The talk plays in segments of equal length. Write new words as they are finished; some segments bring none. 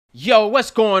Yo,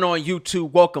 what's going on,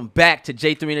 YouTube? Welcome back to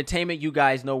J3 Entertainment. You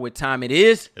guys know what time it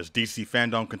is. It's DC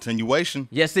FanDome continuation.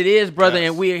 Yes, it is, brother. Yes.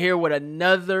 And we are here with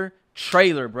another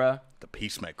trailer, bruh. The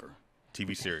Peacemaker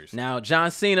TV series. Now,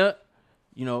 John Cena,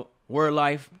 you know, word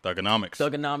life. Thugonomics.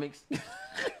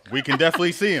 We can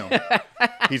definitely see him.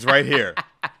 He's right here.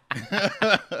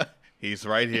 He's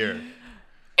right here.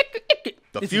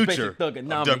 The This is future basic of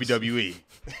thugonomics.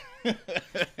 WWE.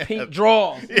 Pink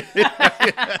draws.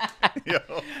 Yo.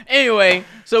 Anyway,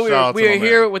 so Shout out we to are my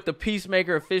here man. with the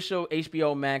Peacemaker official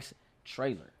HBO Max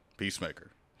trailer.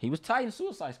 Peacemaker. He was tight in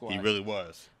Suicide Squad. He really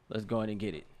was. Let's go ahead and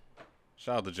get it.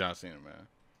 Shout out to John Cena, man.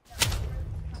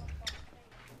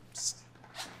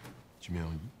 Jamil,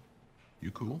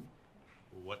 you cool?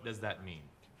 What does that mean?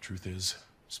 Truth is,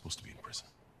 you're supposed to be in prison.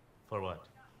 For what?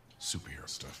 Superhero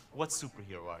stuff. What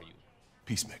superhero are you?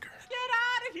 Peacemaker. Get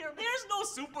out of here! There's no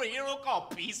superhero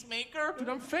called Peacemaker! Dude,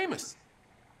 I'm famous.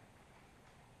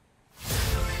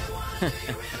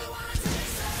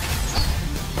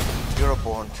 You're a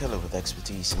born killer with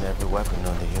expertise in every weapon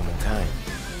known to humankind.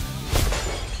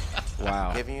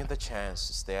 Wow. Giving you the chance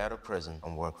to stay out of prison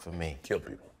and work for me. Kill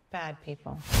people. Bad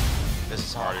people. This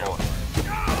is how I work.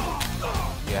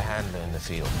 You're a handler in the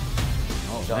field.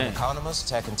 Oh, John man. Economist,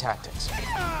 Tech and Tactics.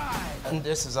 And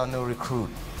this is our new recruit,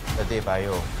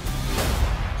 Adebayo.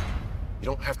 You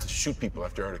don't have to shoot people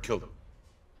after you already killed them.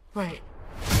 Right.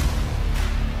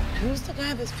 Who's the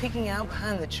guy that's peeking out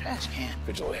behind the trash can?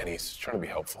 Vigilantes, trying to be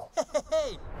helpful.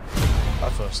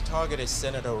 Our first target is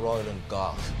Senator Royland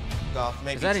Goff. Goff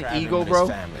may Is be that an traveling eagle, with bro? his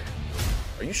family.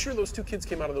 Are you sure those two kids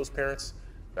came out of those parents?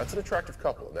 That's an attractive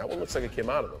couple, and that one looks like it came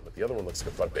out of them, but the other one looks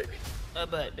like a butt baby. A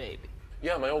butt baby.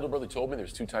 Yeah, my older brother told me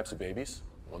there's two types of babies.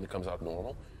 One that comes out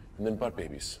normal, and then butt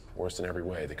babies. Worse in every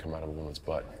way, they come out of a woman's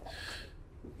butt.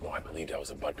 Well, I believed I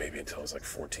was a butt baby until I was like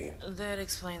 14. That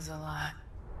explains a lot.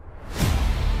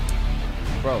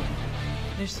 Bro,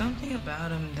 There's something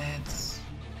about him that's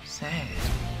sad.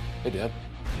 Hey, Dad.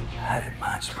 How did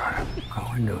my sperm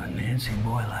grow into a Nancy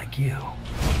boy like you?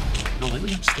 No,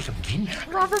 lately I'm just thinking maniac.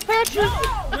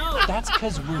 That's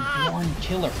because we're born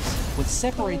killers. What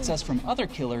separates us from other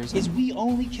killers is we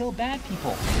only kill bad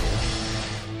people.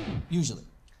 Usually.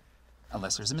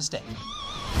 Unless there's a mistake.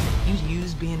 You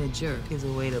use being a jerk as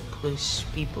a way to push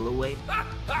people away.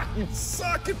 You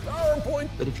suck at PowerPoint.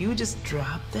 But if you would just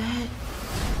drop that,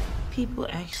 people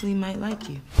actually might like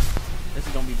you. this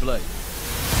is gonna be bloody.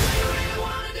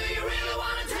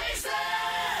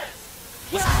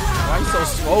 Why you so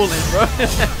swollen,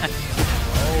 bro?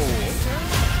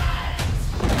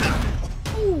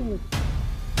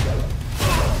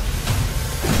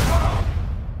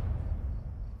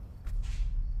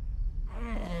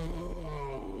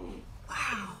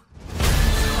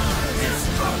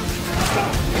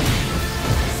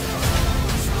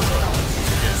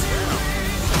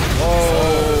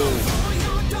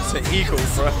 It's an eagle,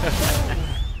 bro.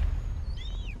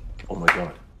 Oh my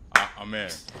God. I'm in.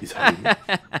 He's hugging me.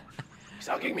 He's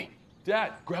hugging me.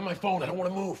 Dad, grab my phone. I don't want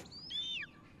to move.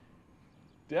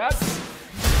 Dad?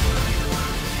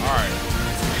 All right.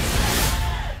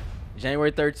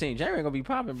 January 13th. January gonna be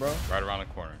popping, bro. Right around the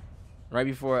corner. Right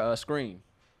before Scream.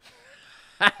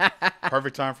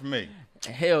 Perfect time for me.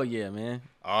 Hell yeah, man.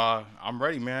 I'm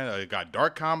ready, man. Got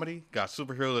dark comedy. Got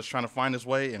superhero that's trying to find his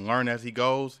way and learn as he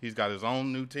goes. He's got his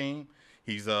own new team.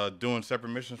 He's doing separate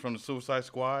missions from the Suicide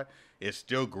Squad. It's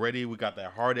still gritty. We got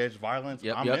that hard edge violence.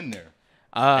 Yep, I'm yep. in there.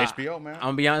 Uh, HBO, man. I'm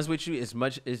gonna be honest with you.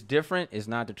 It's different. It's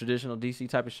not the traditional DC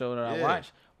type of show that I Yeah.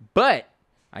 watch. But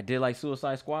I did like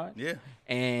Suicide Squad. Yeah.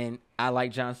 And I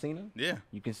like John Cena. Yeah.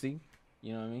 You can see.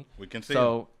 You know what I mean? We can see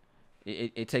So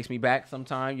it takes me back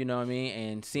sometime, you know what I mean?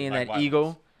 And seeing Like that violence.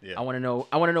 eagle, Yeah. I want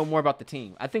to know more about the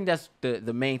team. I think that's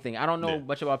the main thing. I don't know Yeah.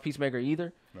 much about Peacemaker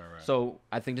either. Right. So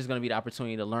I think there's going to be the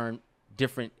opportunity to learn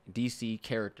different DC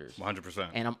characters. 100%.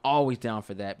 And I'm always down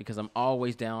for that because I'm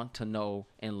always down to know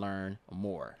and learn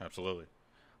more. Absolutely.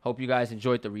 Hope you guys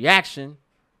enjoyed the reaction.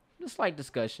 Just slight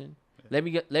discussion. Let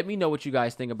me know what you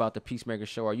guys think about the Peacemaker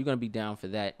show. Are you going to be down for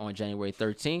that on January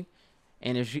 13th?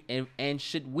 And if you, and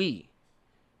should we,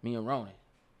 me and Ronan,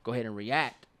 go ahead and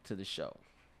react to the show?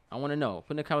 I want to know.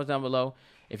 Put in the comments down below.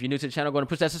 If you're new to the channel, go ahead and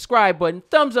push that subscribe button.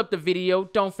 Thumbs up the video.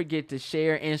 Don't forget to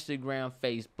share Instagram,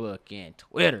 Facebook, and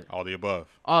Twitter. All the above.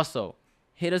 Also,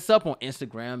 hit us up on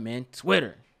Instagram and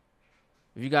Twitter.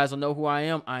 If you guys don't know who I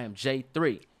am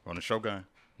J3. Run the Shogun.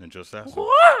 Ninja Assassin.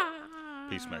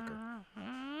 Peacemaker.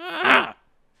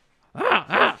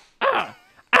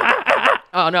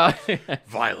 Oh, no.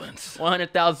 Violence.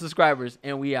 100,000 subscribers,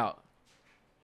 and we out.